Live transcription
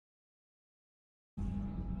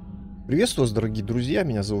Приветствую вас, дорогие друзья,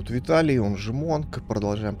 меня зовут Виталий, он же Монк.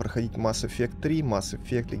 Продолжаем проходить Mass Effect 3, Mass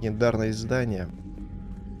Effect, легендарное издание.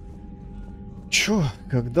 Чё,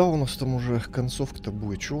 когда у нас там уже концовка-то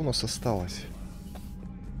будет? Чё у нас осталось?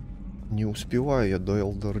 Не успеваю я до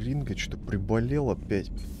Elden Ring, что-то приболел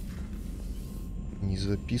опять. Не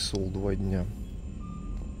записывал 2 дня.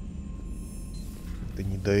 Да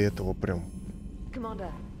не до этого прям.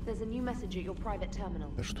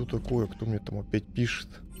 Да что такое? Кто мне там опять пишет?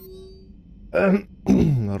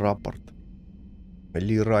 Рапорт.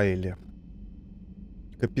 Ли Райли.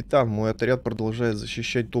 Капитан, мой отряд продолжает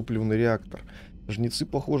защищать топливный реактор. Жнецы,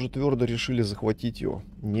 похоже, твердо решили захватить его.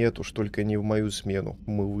 Нет уж, только не в мою смену.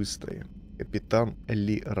 Мы выстоим. Капитан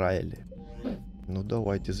Ли Райли. Ну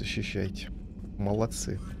давайте, защищайте.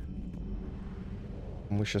 Молодцы.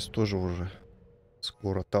 Мы сейчас тоже уже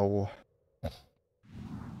скоро того.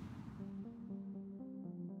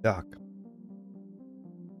 Так.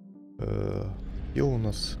 Где у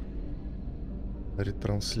нас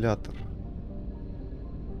ретранслятор?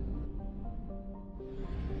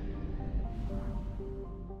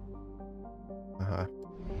 Ага.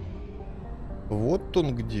 Вот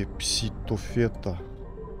он где, пситофета.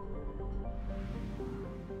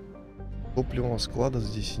 Топливного склада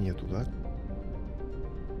здесь нету, да?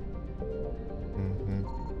 Угу.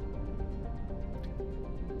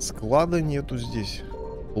 Склада нету здесь.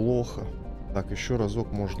 Плохо. Так, еще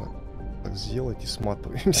разок можно так сделать и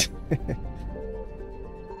сматываемся.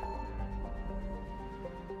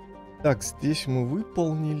 Так, здесь мы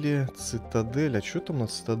выполнили цитадель. А что там на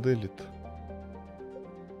цитадели-то?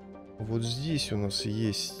 Вот здесь у нас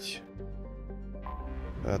есть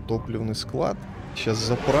топливный склад. Сейчас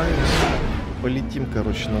заправимся. Полетим,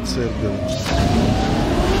 короче, на Церберу.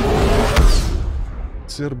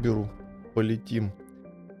 Церберу полетим.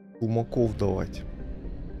 Тумаков давать.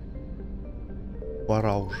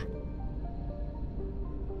 Пора уже.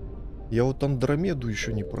 Я вот Андромеду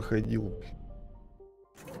еще не проходил.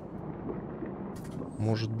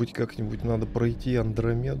 Может быть, как-нибудь надо пройти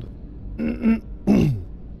Андромеду.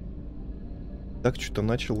 Так что-то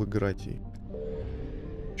начал играть и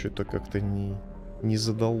что-то как-то не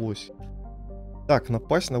задалось. Так,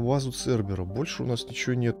 напасть на базу Цербера. Больше у нас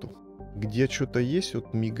ничего нету. Где что-то есть,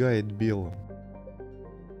 вот мигает белым.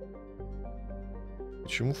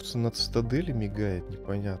 Почему на цитадели мигает,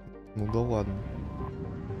 непонятно. Ну да ладно.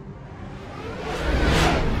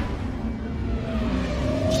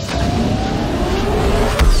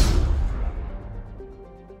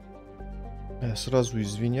 Я сразу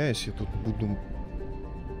извиняюсь, я тут буду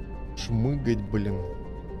шмыгать, блин,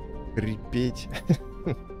 крепеть.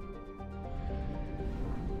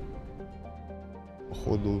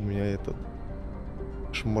 Походу у меня этот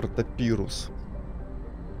шмартопирус.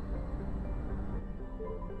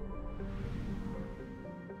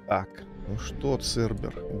 Так, ну что,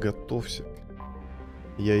 Цербер, готовься.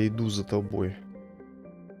 Я иду за тобой.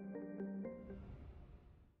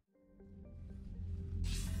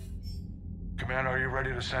 Commander, are you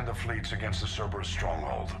ready to send the fleets against the Cerberus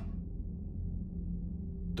stronghold?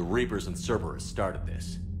 The Reapers and Cerberus started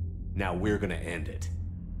this. Now we're gonna end it.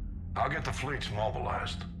 I'll get the fleets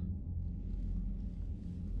mobilized.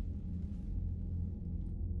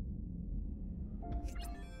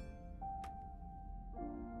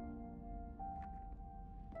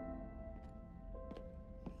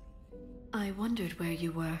 I wondered where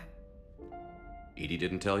you were. Edie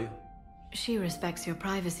didn't tell you? She respects your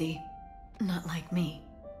privacy, not like me.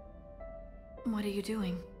 What are you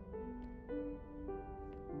doing?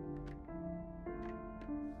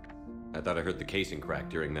 I thought I heard the casing crack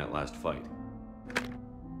during that last fight.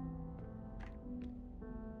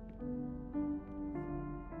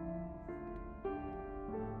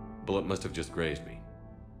 Bullet must have just grazed me.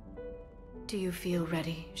 Do you feel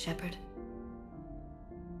ready, Shepard?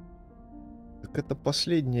 Так это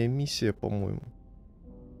последняя миссия, по-моему.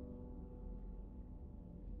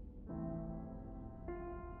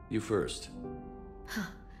 You first.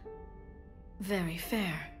 Huh. Very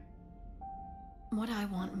fair. What I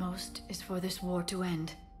want most is for this war to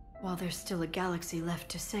end, while there's still a galaxy left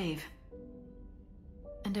to save.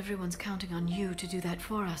 And everyone's counting on you to do that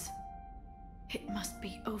for us. It must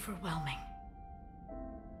be overwhelming.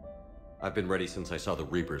 I've been ready since I saw the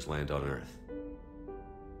Reapers land on Earth.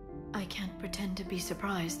 I can't pretend to be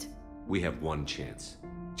surprised. We have one chance.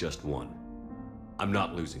 Just one. I'm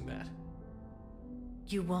not losing that.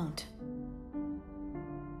 You won't.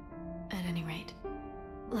 At any rate,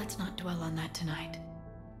 let's not dwell on that tonight.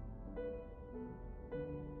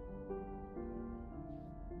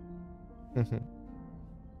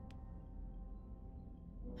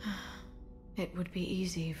 It would be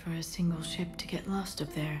easy for a single ship to get lost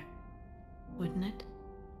up there. wouldn't it?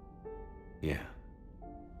 Yeah.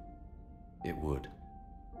 It would.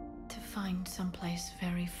 To find someplace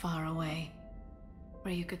very far away,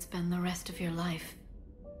 where you could spend the rest of your life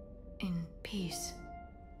in peace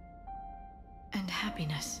and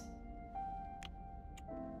happiness.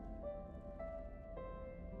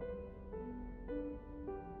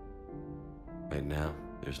 Right now,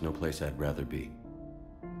 there's no place I'd rather be.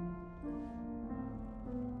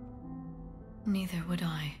 Neither would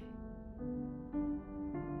I.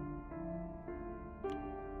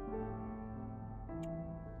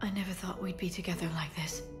 I never thought we'd be together like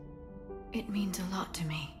this. It means a lot to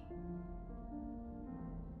me.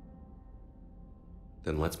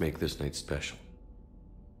 Then let's make this night special.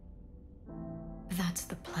 That's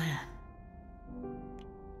the plan.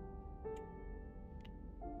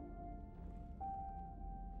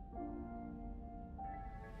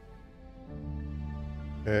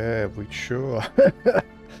 Вы чё?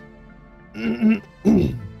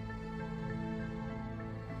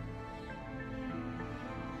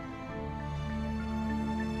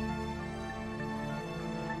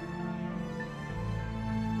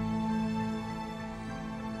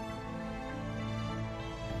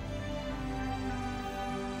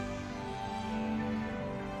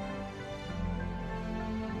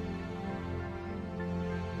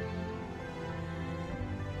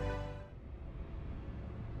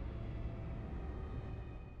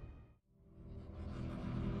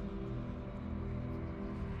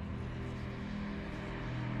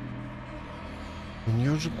 У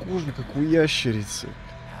нее же кожа, как у ящерицы.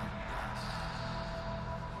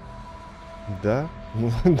 Да? Ну,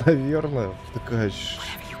 наверное, такая...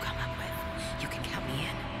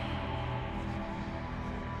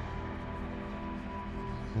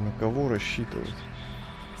 На кого рассчитывать?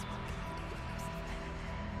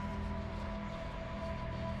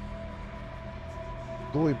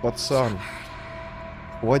 Стой, пацан.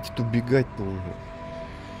 Хватит убегать-то уже.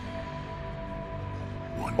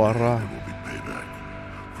 Пора.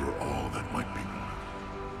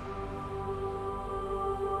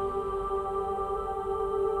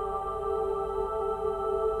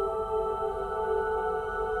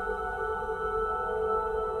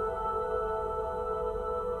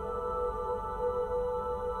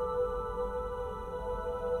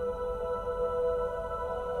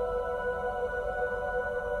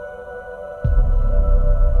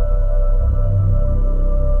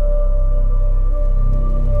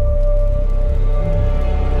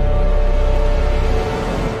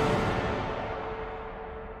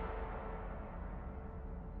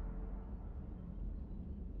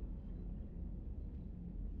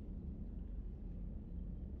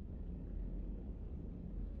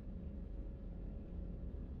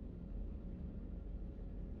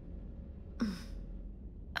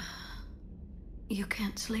 You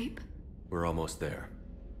can't sleep? We're almost there.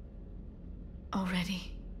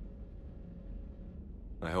 Already?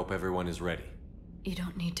 I hope everyone is ready. You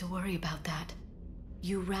don't need to worry about that.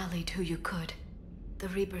 You rallied who you could. The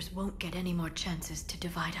Reapers won't get any more chances to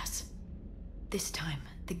divide us. This time,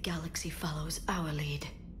 the galaxy follows our lead.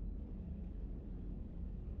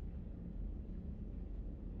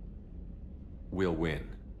 We'll win.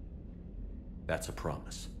 That's a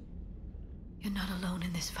promise. You're not alone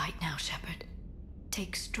in this fight now, Shepard.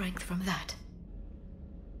 Take strength from that.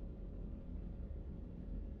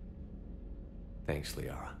 Thanks,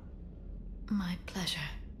 Liara. My pleasure.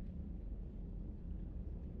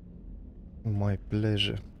 My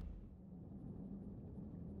pleasure.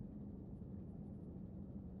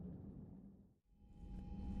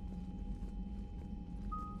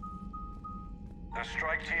 The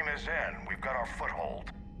strike team is in. We've got our foothold.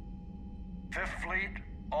 Fifth Fleet,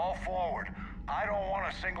 all forward. I don't want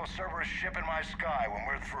a single Cerberus ship in my sky when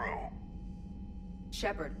we're through.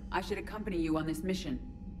 Shepard, I should accompany you on this mission.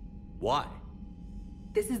 Why?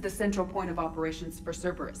 This is the central point of operations for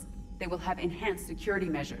Cerberus. They will have enhanced security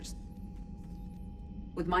measures.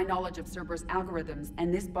 With my knowledge of Cerberus algorithms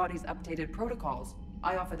and this body's updated protocols,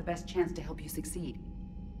 I offer the best chance to help you succeed.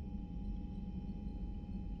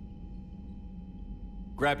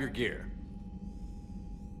 Grab your gear.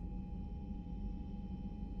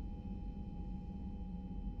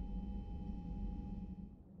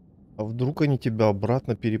 А вдруг они тебя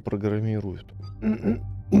обратно перепрограммируют?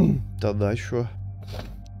 Тогда что?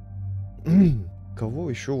 Кого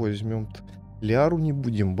еще возьмем-то? Лиару не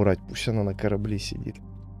будем брать, пусть она на корабле сидит.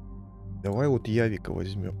 Давай вот Явика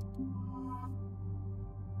возьмем.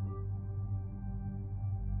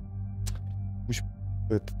 Пусть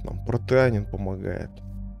этот нам протеанин помогает.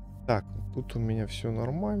 Так, тут у меня все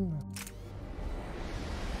нормально.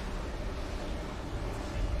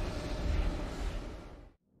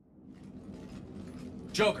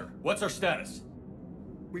 Joker, what's our status?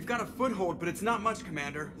 We've got a foothold, but it's not much,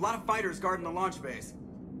 Commander. A lot of fighters guarding the launch base.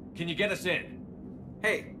 Can you get us in?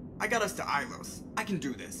 Hey, I got us to Ilos. I can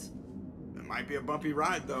do this. It might be a bumpy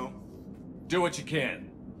ride, though. Do what you can.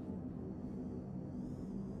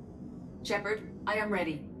 Shepard, I am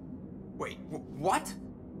ready. Wait, what?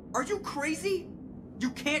 Are you crazy? You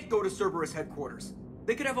can't go to Cerberus headquarters.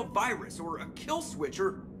 They could have a virus or a kill switch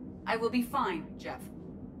or... I will be fine, Jeff.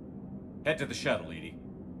 Head to the shuttle, Edie.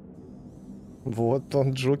 Вот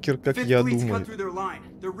он, Джокер, как Fifth я Fleet's cut думаю. through their line.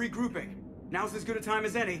 They're regrouping. Now's as good a time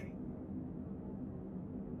as any.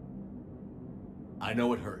 I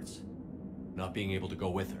know it hurts, not being able to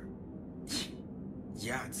go with her.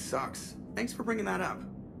 Yeah, it sucks. Thanks for bringing that up.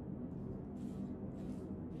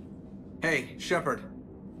 Hey, Shepard.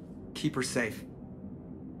 Keep her safe.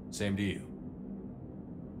 Same to you.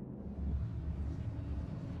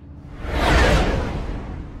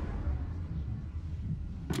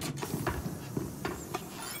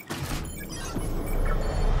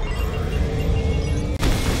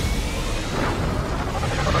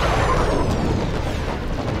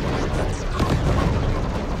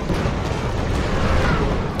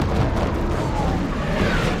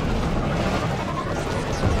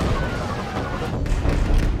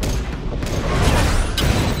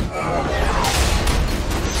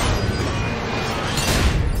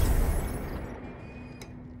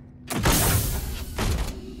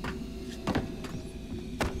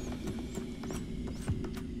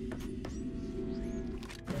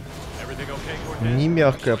 Не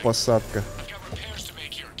мягкая посадка.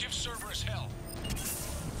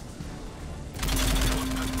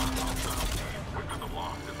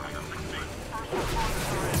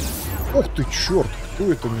 Ох ты, черт!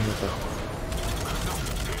 Кто это меня так?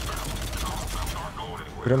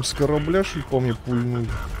 Прям с корабля, что ли, по мне пульнули?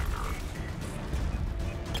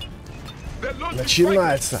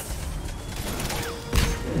 Начинается!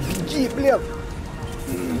 Беги, блин!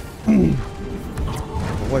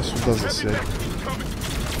 Давай сюда засядь.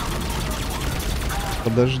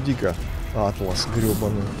 Подожди-ка, Атлас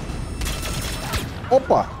гребаный.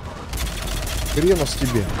 Опа! Хренос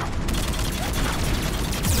тебе.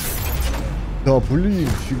 Да блин,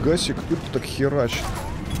 фига себе, кто это так херачит?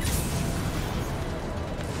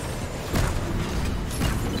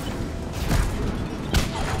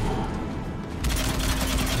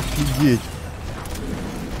 Офигеть.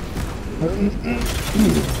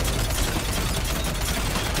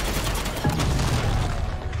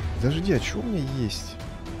 Подожди, а что у меня есть?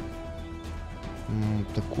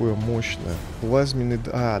 Такое мощное. Плазменный...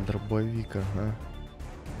 А, дробовик, ага.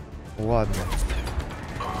 Ладно.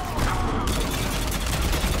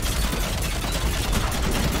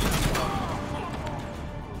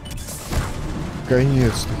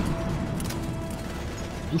 Наконец-то.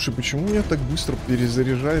 Слушай, почему у меня так быстро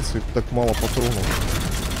перезаряжается и так мало патронов?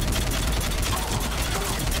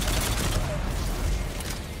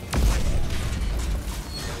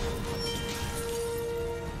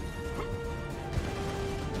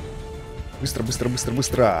 Быстро, быстро, быстро,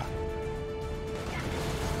 быстро.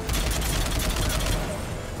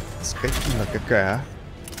 Скотина какая, а?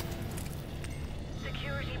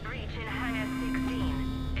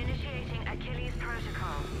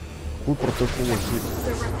 Какой протокол?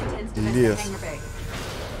 Лес.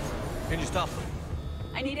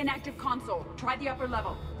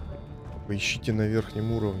 Поищите на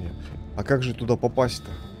верхнем уровне. А как же туда попасть-то?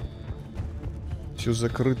 Все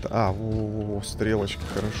закрыто. А, во-во-во, стрелочка.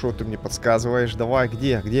 Хорошо, ты мне подсказываешь. Давай,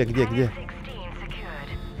 где?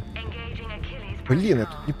 Блин, я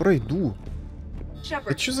тут не пройду.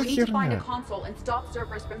 Это что за херня?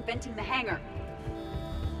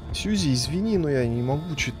 Сьюзи, извини, но я не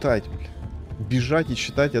могу читать. Бежать и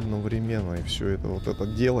читать одновременно. И все это вот это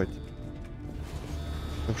делать.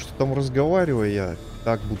 Так что там разговаривая, я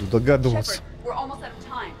так буду догадываться.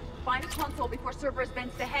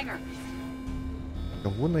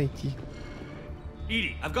 Кого найти?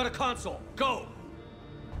 Edie, I've got a console. Go.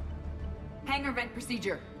 Hangar vent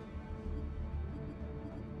procedure.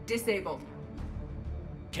 Disabled.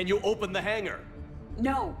 Can you open the hangar?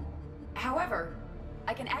 No. However,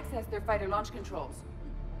 I can access their fighter launch controls.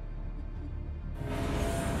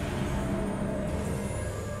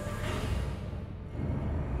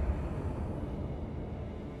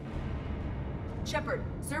 Shepard,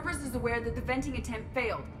 Cerberus is aware that the venting attempt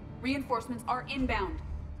failed. Reinforcements are inbound.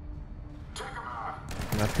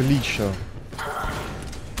 Отлично.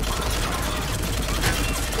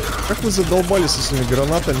 Как вы задолбали со своими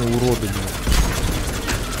гранатами, уроды, блин.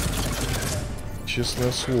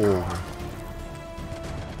 Честное слово.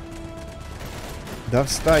 Да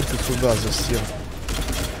встаньте сюда за стенку.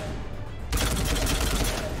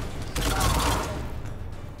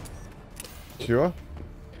 Все?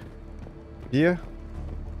 Все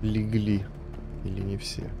легли. Или не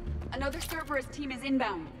все? Another Cerberus team is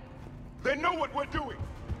inbound. They know what we're doing.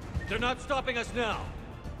 They're not stopping us now.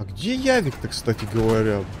 А где Явик-то, кстати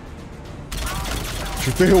говоря?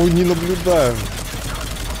 Что-то я его не наблюдаю.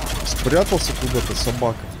 Спрятался куда-то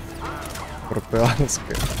собака.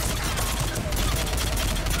 Протеанская.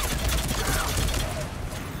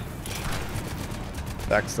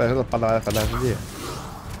 Так, кстати, подожди.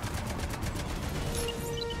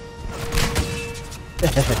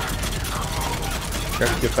 Как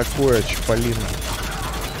тебе такое, Чаполина?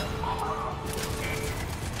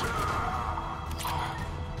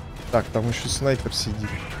 Так, там еще снайпер сидит.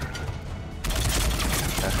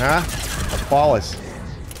 Ага, попалась.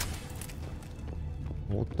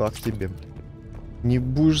 Вот так тебе. Не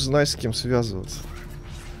будешь знать, с кем связываться.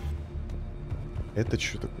 Это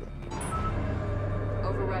что такое?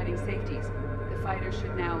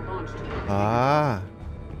 А,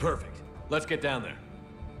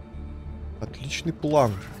 отличный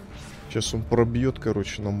план. Сейчас он пробьет,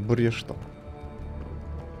 короче, нам брешь там.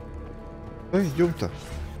 Да, идем-то.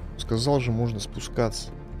 Сказал же, можно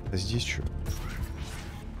спускаться. А здесь что?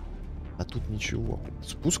 А тут ничего.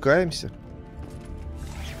 Спускаемся.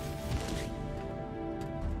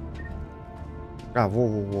 А,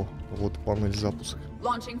 во-во-во. Вот панель запуска.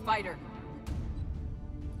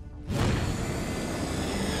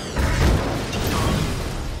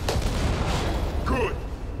 Good.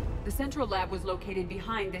 The central lab was located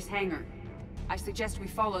behind this hangar. I suggest we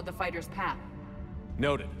follow the fighter's path.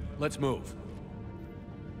 Noted. Let's move.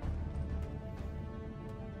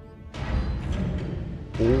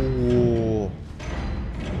 О,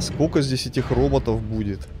 сколько здесь этих роботов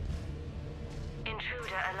будет?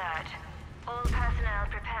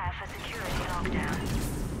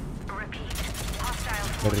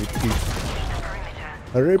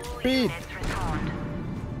 Repeat.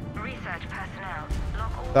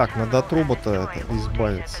 Так, надо от робота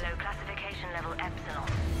избавиться.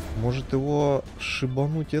 Может его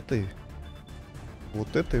шибануть этой?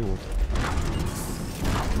 Вот этой вот.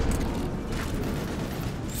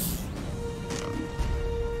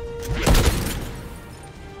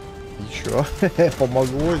 И чё?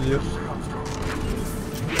 Помогло, нет?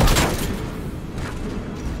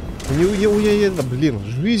 У него, блин,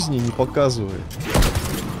 жизни не показывает.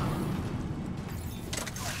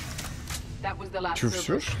 Чё,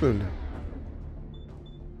 все что ли?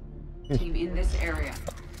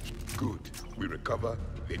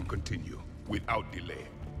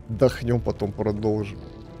 Дохнем, потом продолжим.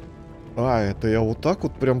 А, это я вот так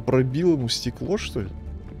вот прям пробил ему стекло, что ли?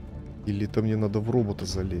 Или это мне надо в робота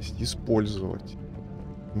залезть? Использовать.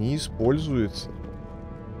 Не используется.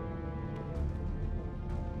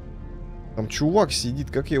 Там чувак сидит,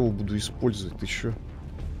 как я его буду использовать? Ты чё?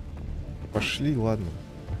 Пошли, ладно.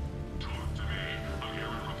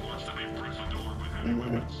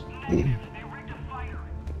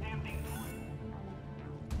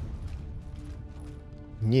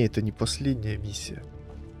 Не, это не последняя миссия.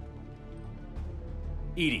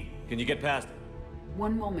 Edie, can you get past it?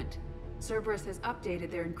 One moment. Cerberus has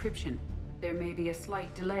updated their encryption. There may be a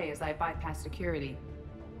slight delay as I bypass security.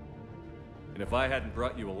 And if I hadn't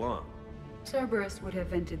brought you along? Cerberus would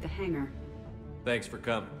have entered the hangar. Thanks for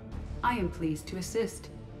coming. I am pleased to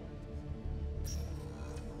assist.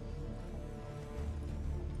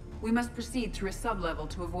 We must proceed through a sub-level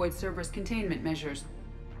to avoid Cerberus containment measures.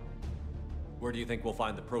 Where do you think we'll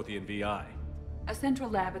find the Prothean VI? A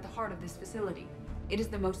central lab at the heart of this facility. It is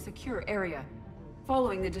the most secure area.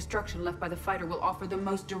 Following the destruction left by the fighter will offer the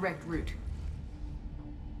most direct route.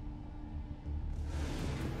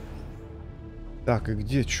 Так, и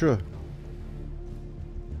где? Чё?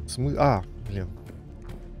 А, блин.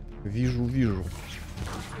 Вижу.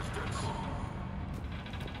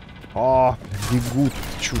 А, бегут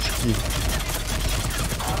чушки.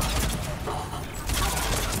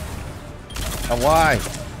 Давай!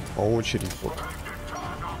 По очереди. Вот.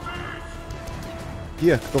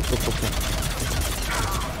 Где? Кто?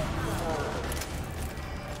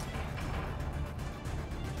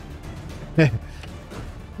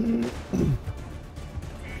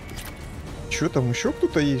 Чё там, еще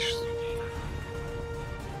кто-то есть?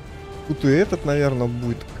 Тут и этот, наверное,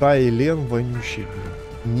 будет. Кай и Лен вонючий, блин.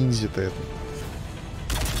 Ниндзя-то это.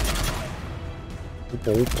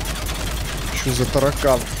 Опа. Что за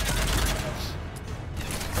таракан?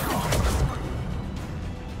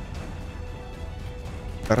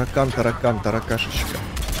 Таракашечка.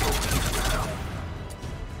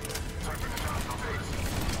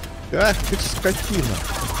 Ах ты скотина.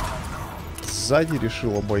 Сзади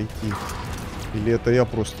решил обойти. Или это я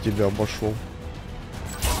просто тебя обошел?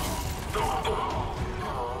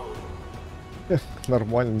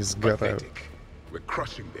 Нормально не сгорают. We're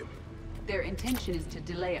crushing them. Their intention is to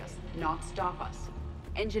delay us, not stop us.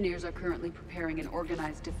 Engineers are currently preparing an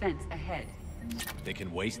organized defense ahead. They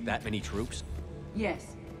can waste that many troops?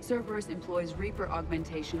 Yes, Cerberus employs Reaper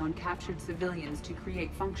augmentation on captured civilians to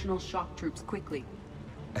create functional shock troops quickly.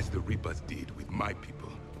 As the Reapers did with my people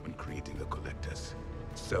when creating the Collectors.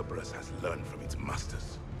 Cerberus has learned from its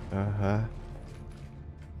masters. Ага.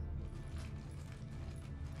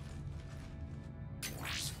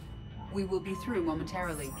 We will be through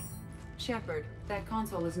momentarily. Shepard, that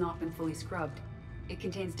console has not been fully scrubbed. It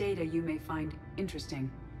contains data you may find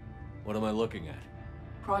interesting. What am I looking at?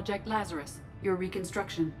 Project Lazarus, your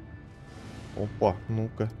reconstruction. Опа,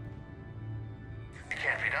 ну-ка. It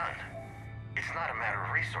can't be done. It's not a matter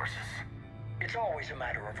of resources. It's always a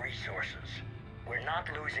matter of resources. We're not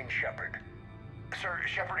losing Shepard. Sir,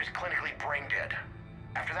 Shepard is clinically brain dead.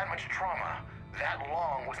 After that much trauma, that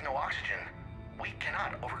long with no oxygen, we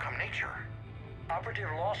cannot overcome nature. Operative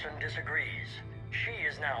Lawson disagrees. She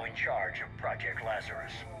is now in charge of Project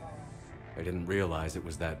Lazarus. I didn't realize it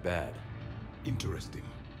was that bad. Interesting.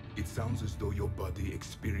 It sounds as though your body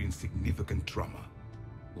experienced significant trauma.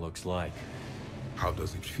 Looks like. How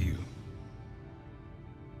does it feel?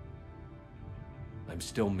 I'm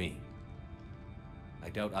still me. I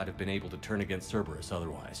doubt I'd have been able to turn against Cerberus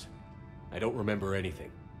otherwise. I don't remember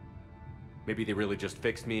anything. Maybe they really just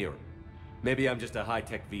fixed me, or maybe I'm just a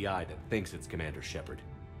high-tech VI that thinks it's Commander Shepard.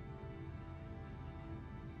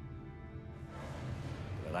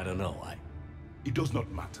 But I don't know, It does not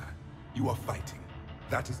matter. You are fighting.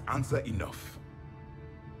 That is answer enough.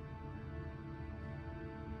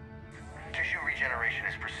 Tissue regeneration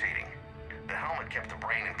is proceeding. The helmet kept the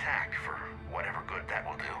brain intact for whatever good that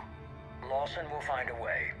will do. Lawson will find a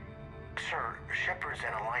way. Sir, Shepard's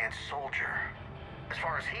an Alliance soldier. As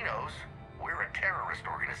far as he knows, we're a terrorist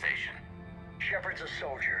organization. Shepard's a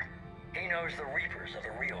soldier. He knows the Reapers are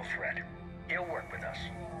the real threat. He'll work with us.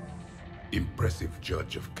 Impressive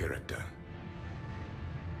judge of character.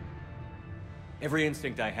 Every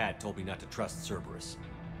instinct I had told me not to trust Cerberus.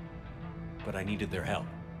 But I needed their help.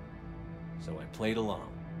 So I played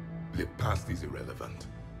along. The past is irrelevant.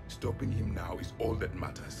 Stopping him now is all that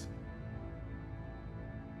matters.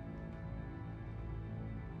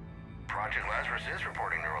 Project Lazarus is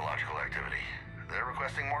reporting neurological activity. They're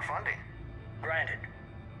requesting more funding. Granted.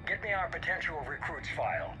 Get me our potential recruits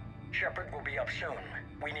file. Shepard will be up soon.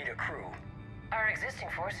 We need a crew. Our existing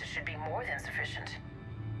forces should be more than sufficient.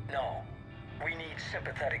 No. We need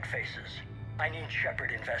sympathetic faces. I need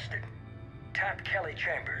Shepard invested. Tap Kelly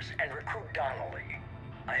Chambers and recruit Donnelly.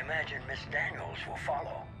 I imagine Miss Daniels will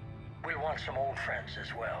follow. We'll want some old friends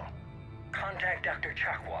as well. Contact Dr.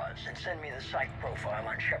 Chakwas and send me the psych profile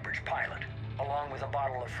on Shepard's pilot, along with a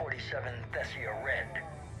bottle of 47 Thessia Red.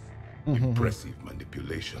 Impressive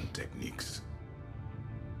manipulation techniques.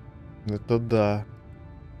 Это да.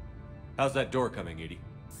 How's that door coming, Edie?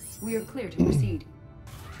 We are clear to proceed.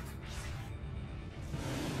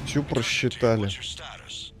 Все просчитали. What's your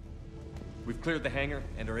status? We've cleared the hangar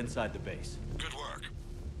and are inside the base. Good work.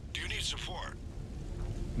 Do you need support?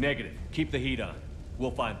 Negative. Keep the heat on.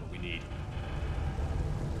 We'll find what we need.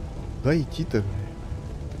 Да идти-то.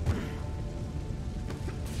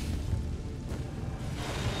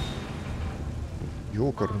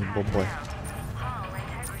 Ёкарный бабай.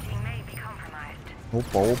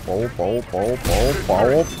 Опа, опа, опа, опа, опа,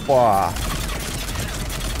 опа, опа.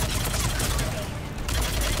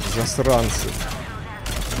 Засранцы.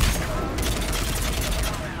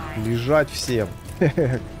 Лежать всем.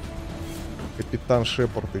 Капитан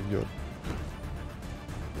Шепард идет.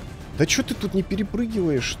 Да чё ты тут не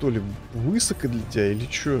перепрыгиваешь, что ли? Высоко для тебя или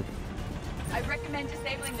чё?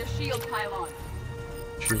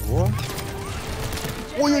 Чего?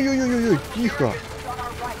 Ой-ой-ой-ой-ой, тихо.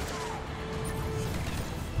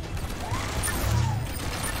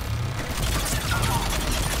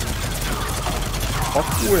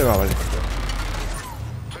 Спокойно, блин.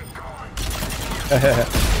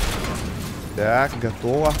 Так,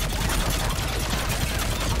 готово.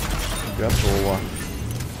 Готово.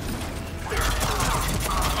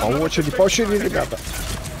 По очереди, ребята.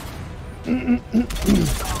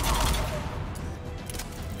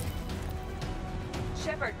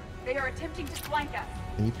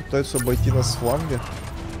 Они пытаются обойти нас с фланга.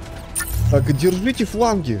 Так, держите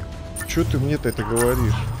фланги. Чё ты мне-то это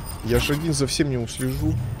говоришь? Я ж один за всем не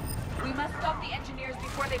услежу.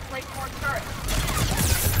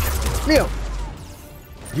 Нет!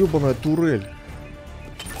 Ёбаная турель.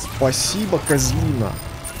 Спасибо, козлина.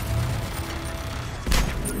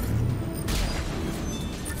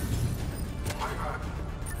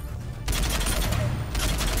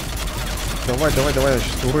 Давай, давай, давай, я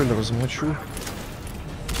сейчас турель размочу.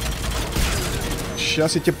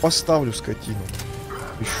 Сейчас я тебе поставлю, скотину.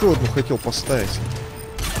 Еще одну хотел поставить.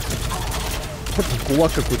 Вот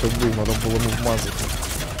кулак какой-то был, надо было ему вмазать.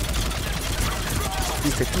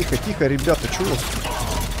 Тихо, тихо, тихо, ребята, чего?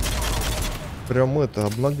 Прям это,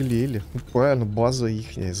 обнаглели. Ну, правильно, база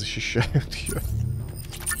ихняя, защищают ее.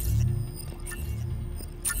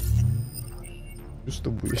 Что с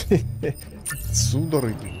тобой?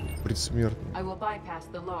 Судороги предсмертные.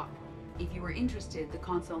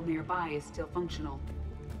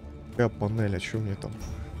 Какая панель, а что мне там?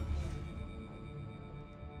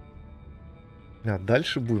 А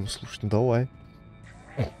дальше будем слушать, ну давай.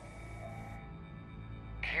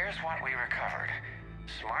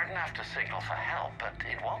 Smart enough to signal for help, but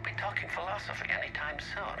it won't be talking philosophy anytime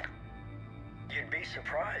soon. You'd be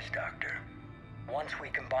surprised, Doctor. Once we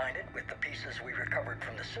combine it with the pieces we recovered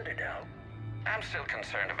from the Citadel... I'm still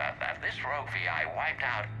concerned about that. This rogue VI wiped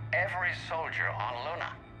out every soldier on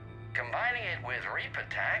Luna. Combining it with Reap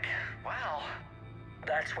Attack, well...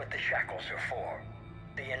 That's what the shackles are for.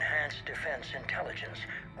 The enhanced defense intelligence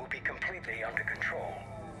will be completely under control.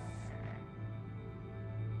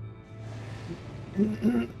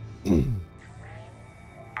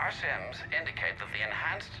 Our sims indicate that the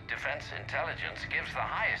enhanced defense intelligence gives the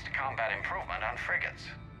highest combat improvement on frigates.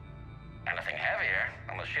 Anything heavier,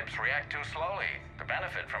 and the ships react too slowly to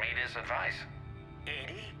benefit from Edie's advice.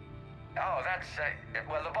 Edie? Oh, that's,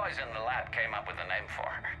 well, the boys in the lab came up with a name for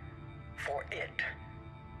her. For it.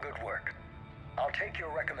 Good work. I'll take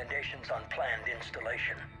your recommendations on planned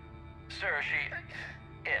installation. Sir,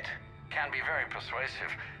 it can be very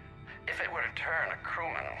persuasive. If it were to turn a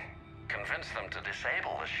crewman, convince them to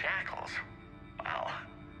disable the shackles, well...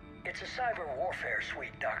 It's a cyber warfare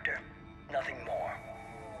suite, Doctor. Nothing more.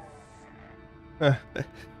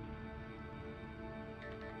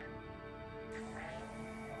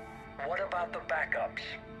 What about the backups?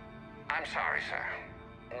 I'm sorry, sir.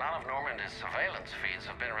 None of Normandy's surveillance feeds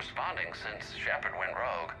have been responding since Shepard went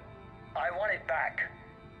rogue. I want it back.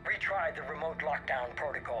 Retry the remote lockdown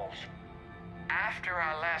protocols. After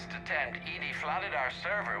our last attempt, Edie flooded our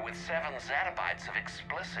server with 7 zettabytes of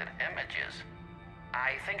explicit images.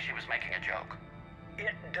 I think she was making a joke.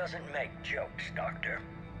 It doesn't make jokes, Doctor.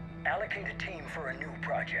 Allocate a team for a new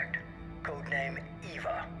project. Codename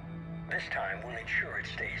Eva. This time we'll ensure it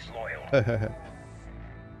stays loyal.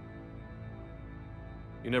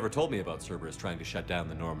 You never told me about Cerberus trying to shut down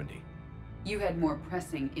the Normandy. You had more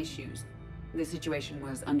pressing issues. The situation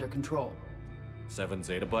was under control. 7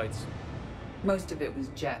 zettabytes? Most of it was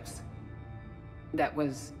Jeff's. That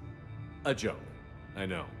was... a joke. I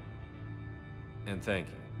know. And thank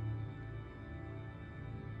you.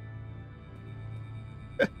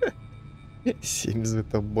 7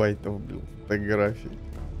 зетабайтов, блин, фотографий.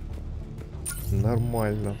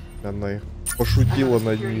 Нормально. Она их пошутила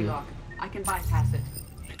над ним.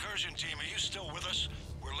 Incursion team, are you still with us?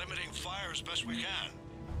 We're limiting fire as best we can.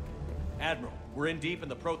 Admiral, we're in deep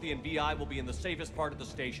and the Prothean VI will be in the safest part of the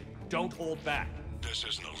station. Don't hold back. This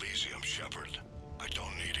isn't Elysium, Shepard. I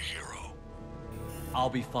don't need a hero. I'll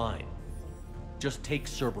be fine. Just take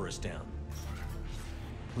Cerberus down.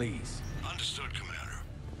 Please. Understood, Commander.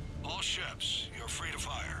 All ships, you're free to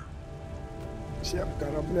fire. Всем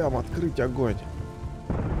кораблям открыть огонь.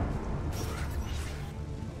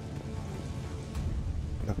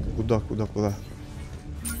 Так, куда?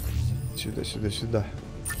 Сюда.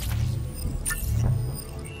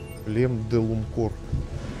 Шлем де Лумкор.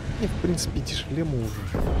 Мне, в принципе, эти шлемы уже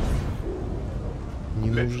не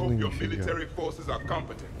нужны нифига.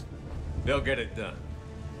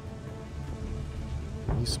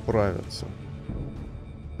 Не справятся.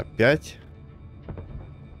 Опять?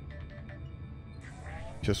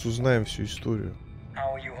 Сейчас узнаем всю историю.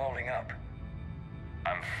 How are you holding up?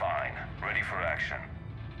 I'm fine. Ready for action.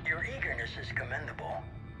 Your eagerness is commendable,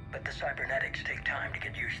 but the cybernetics take time to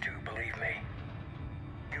get used to, believe me.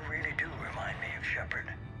 You really do remind me of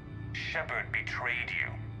Shepard. Shepard betrayed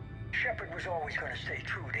you. Shepard was always going to stay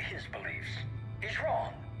true to his beliefs. He's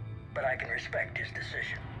wrong, but I can respect his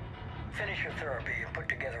decision. Finish your therapy and put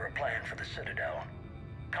together a plan for the Citadel.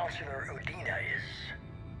 Counselor Udina is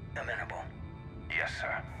amenable. Yes,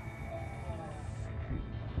 sir.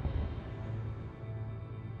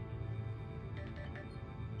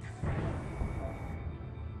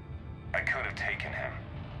 I could have taken him.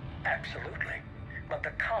 Absolutely. But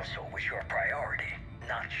the Council was your priority,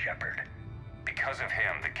 not Shepard. Because of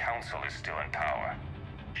him, the Council is still in power.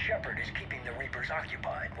 Shepard is keeping the Reapers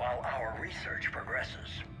occupied while our research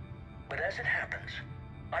progresses. But as it happens,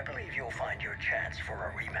 I believe you'll find your chance for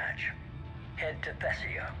a rematch. Head to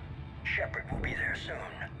Thessia. Shepard will be there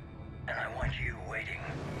soon. and I want you waiting.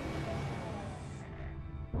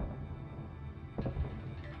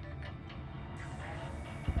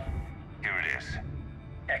 Here it is.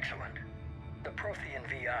 Excellent. The Prothean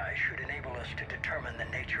VI should enable us to determine the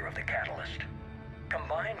nature of the catalyst.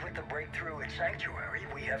 Combined with the breakthrough at Sanctuary,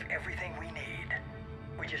 we have everything we need.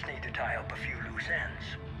 We just need to tie up a few loose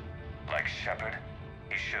ends. Like Shepard,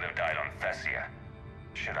 he should have died on Thessia.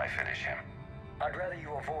 Should I finish him? I'd rather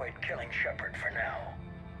you avoid killing Shepard for now,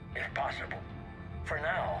 if possible. For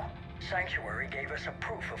now, Sanctuary gave us a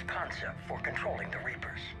proof of concept for controlling the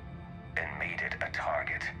Reapers. And made it a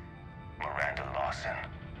target. Miranda Lawson.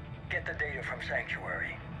 Get the data from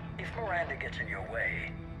Sanctuary. If Miranda gets in your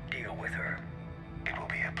way, deal with her. It will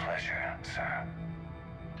be a pleasure, sir.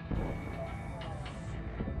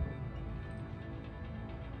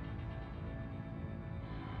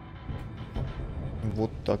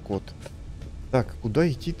 Вот так вот. Так, куда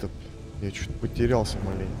идти-то? Я чуть потерялся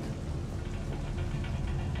маленько.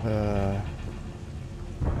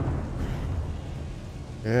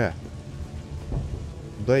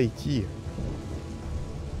 Куда идти?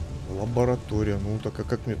 Лаборатория. Ну так, а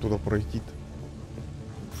как мне туда пройти-то?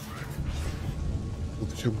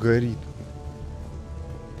 Тут все горит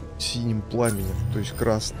синим пламенем, то есть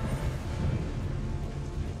красным.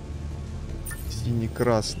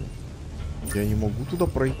 Синий-красный. Я не могу туда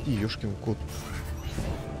пройти, ёшкин кот.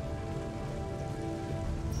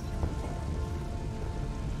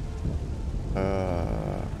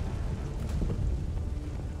 А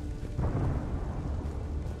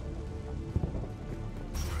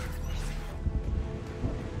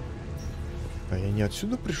я не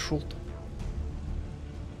отсюда пришел-то?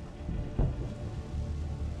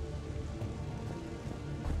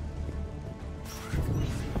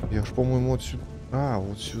 Я ж, по-моему, отсюда... А,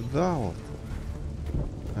 вот сюда вот.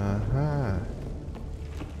 Ага.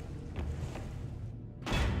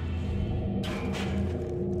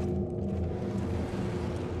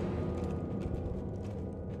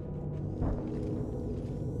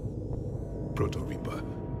 Proto-Reaper,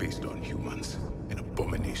 based on humans, an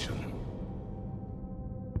abomination.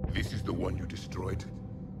 This is the one you destroyed?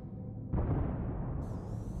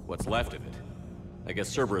 What's left of it? I guess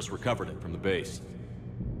Cerberus recovered it from the base.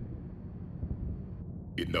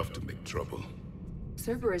 Enough to make trouble.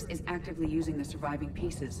 Cerberus is actively using the surviving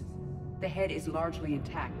pieces. The head is largely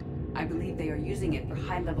intact. I believe they are using it for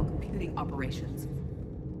high-level computing operations.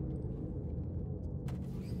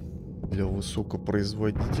 Для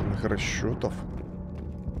высокопроизводительных расчетов.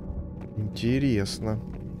 Интересно.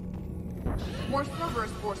 More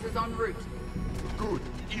Cerberus forces en route. Good.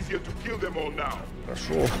 Easier to kill them all now.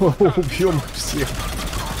 Хорошо, убьем всех.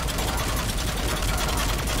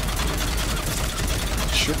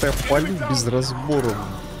 Что-то я палю без разбора.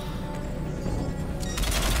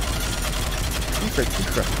 Тихо,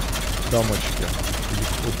 тихо, дамочки. Или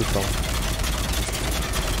кто ты там?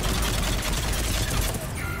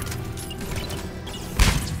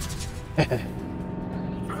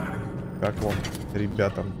 Как вам,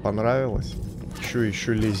 ребятам, понравилось?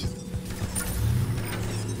 Еще лезет.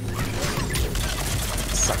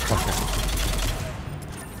 Собака.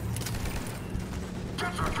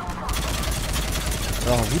 А,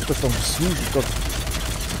 вы-то там слушай, как...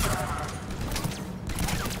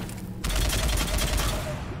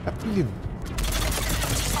 А, блин.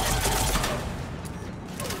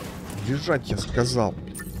 Лежать, я сказал.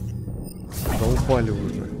 Долбали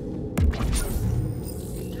уже.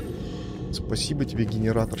 Спасибо тебе,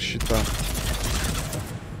 генератор щита.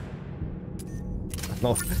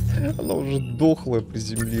 Она уже дохлая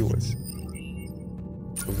приземлилась.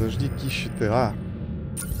 Подожди, какие щиты? А,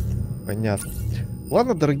 понятно.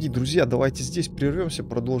 Ладно, дорогие друзья, давайте здесь прервемся,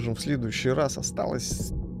 продолжим в следующий раз.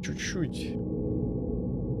 Осталось чуть-чуть.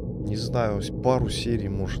 Не знаю, пару серий,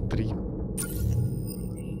 может 3.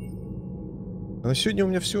 А на сегодня у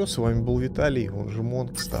меня все. С вами был Виталий, он же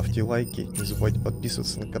Монк. Ставьте лайки, не забывайте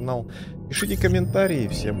подписываться на канал. Пишите комментарии.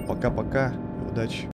 Всем пока-пока и удачи.